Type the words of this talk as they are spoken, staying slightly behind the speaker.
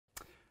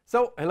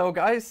So, hello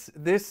guys,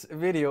 this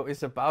video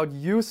is about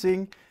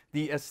using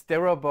the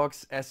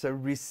AsteraBox as a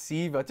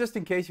receiver, just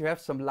in case you have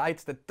some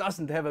lights that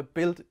doesn't have a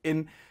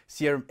built-in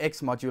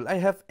CRMX module. I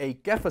have a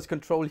gaffer's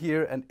control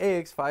here, an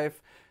AX5,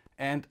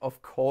 and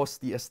of course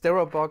the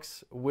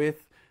AsteraBox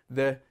with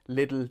the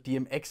little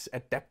DMX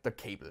adapter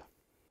cable.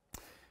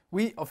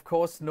 We of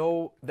course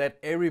know that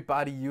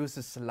everybody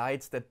uses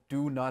lights that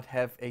do not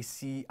have a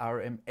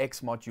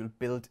CRMX module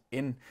built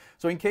in.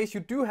 So in case you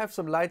do have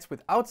some lights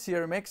without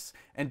CRMX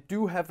and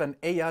do have an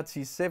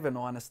ART7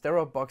 or an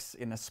AsteraBox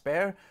in a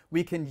spare,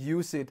 we can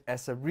use it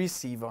as a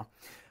receiver.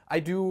 I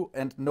do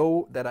and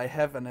know that I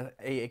have an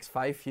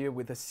AX5 here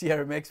with a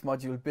CRMX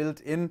module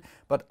built in,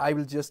 but I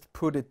will just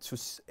put it to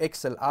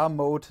XLR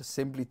mode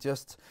simply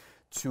just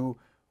to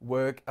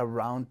work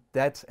around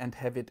that and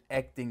have it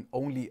acting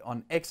only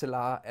on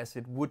XLR as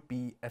it would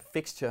be a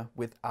fixture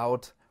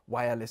without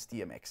wireless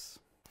DMX.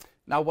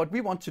 Now what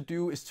we want to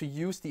do is to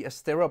use the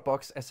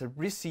AsteraBox as a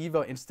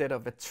receiver instead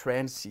of a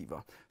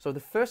transceiver. So the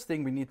first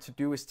thing we need to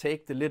do is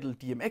take the little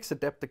DMX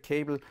adapter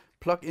cable,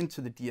 plug into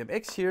the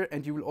DMX here,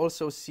 and you will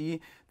also see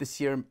the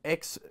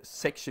CRMX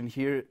section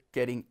here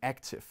getting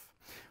active.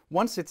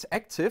 Once it's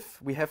active,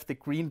 we have the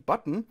green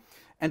button,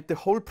 and the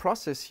whole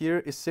process here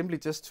is simply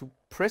just to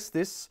press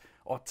this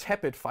or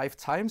tap it 5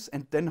 times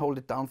and then hold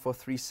it down for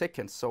 3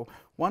 seconds. So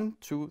 1,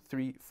 2,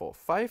 3, 4,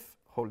 5,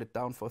 hold it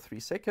down for 3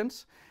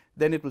 seconds.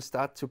 Then it will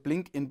start to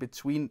blink in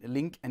between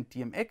link and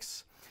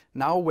DMX.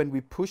 Now when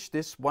we push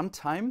this 1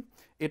 time,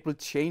 it will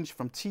change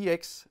from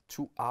TX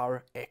to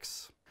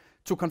RX.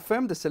 To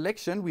confirm the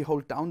selection, we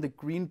hold down the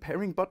green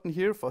pairing button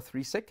here for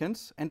 3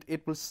 seconds and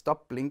it will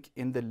stop blink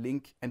in the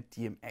link and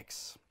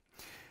DMX.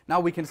 Now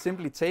we can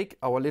simply take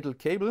our little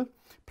cable,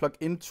 plug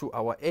into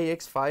our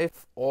AX5,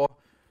 or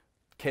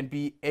can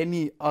be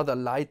any other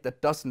light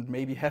that doesn't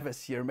maybe have a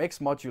CRMX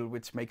module,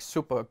 which makes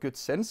super good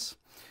sense.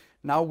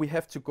 Now we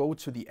have to go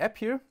to the app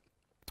here,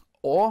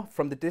 or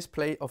from the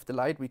display of the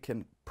light we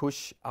can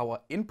push our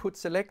input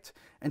select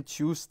and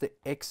choose the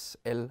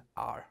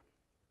XLR.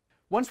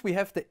 Once we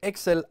have the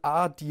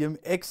XLR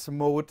DMX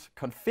mode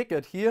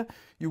configured here,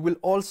 you will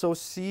also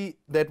see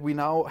that we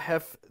now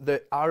have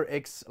the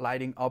RX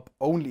lighting up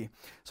only.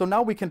 So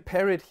now we can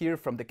pair it here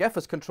from the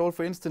gaffer's control,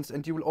 for instance,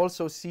 and you will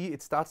also see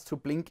it starts to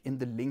blink in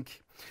the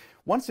link.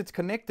 Once it's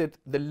connected,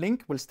 the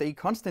link will stay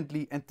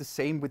constantly, and the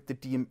same with the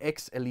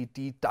DMX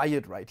LED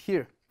diode right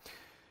here.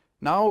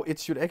 Now it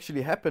should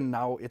actually happen,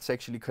 now it's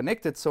actually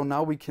connected, so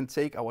now we can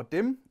take our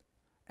dim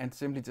and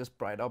simply just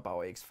bright up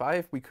our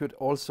X5. We could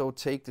also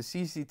take the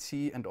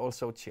CCT and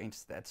also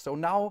change that. So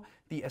now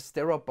the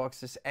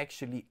AsteraBox is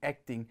actually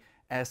acting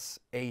as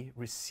a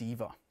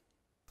receiver.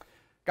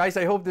 Guys,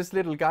 I hope this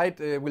little guide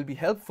will be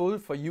helpful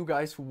for you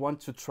guys who want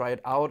to try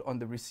it out on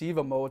the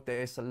receiver mode.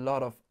 There is a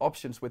lot of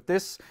options with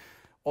this.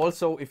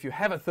 Also, if you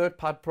have a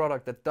third-party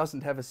product that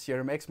doesn't have a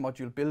CRMX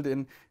module built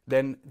in,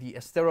 then the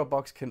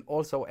AsteraBox can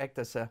also act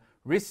as a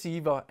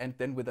receiver, and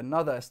then with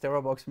another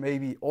AsteraBox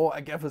maybe, or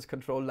a gaffer's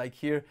control like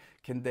here,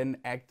 can then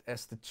act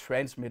as the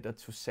transmitter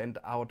to send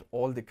out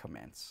all the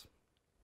commands.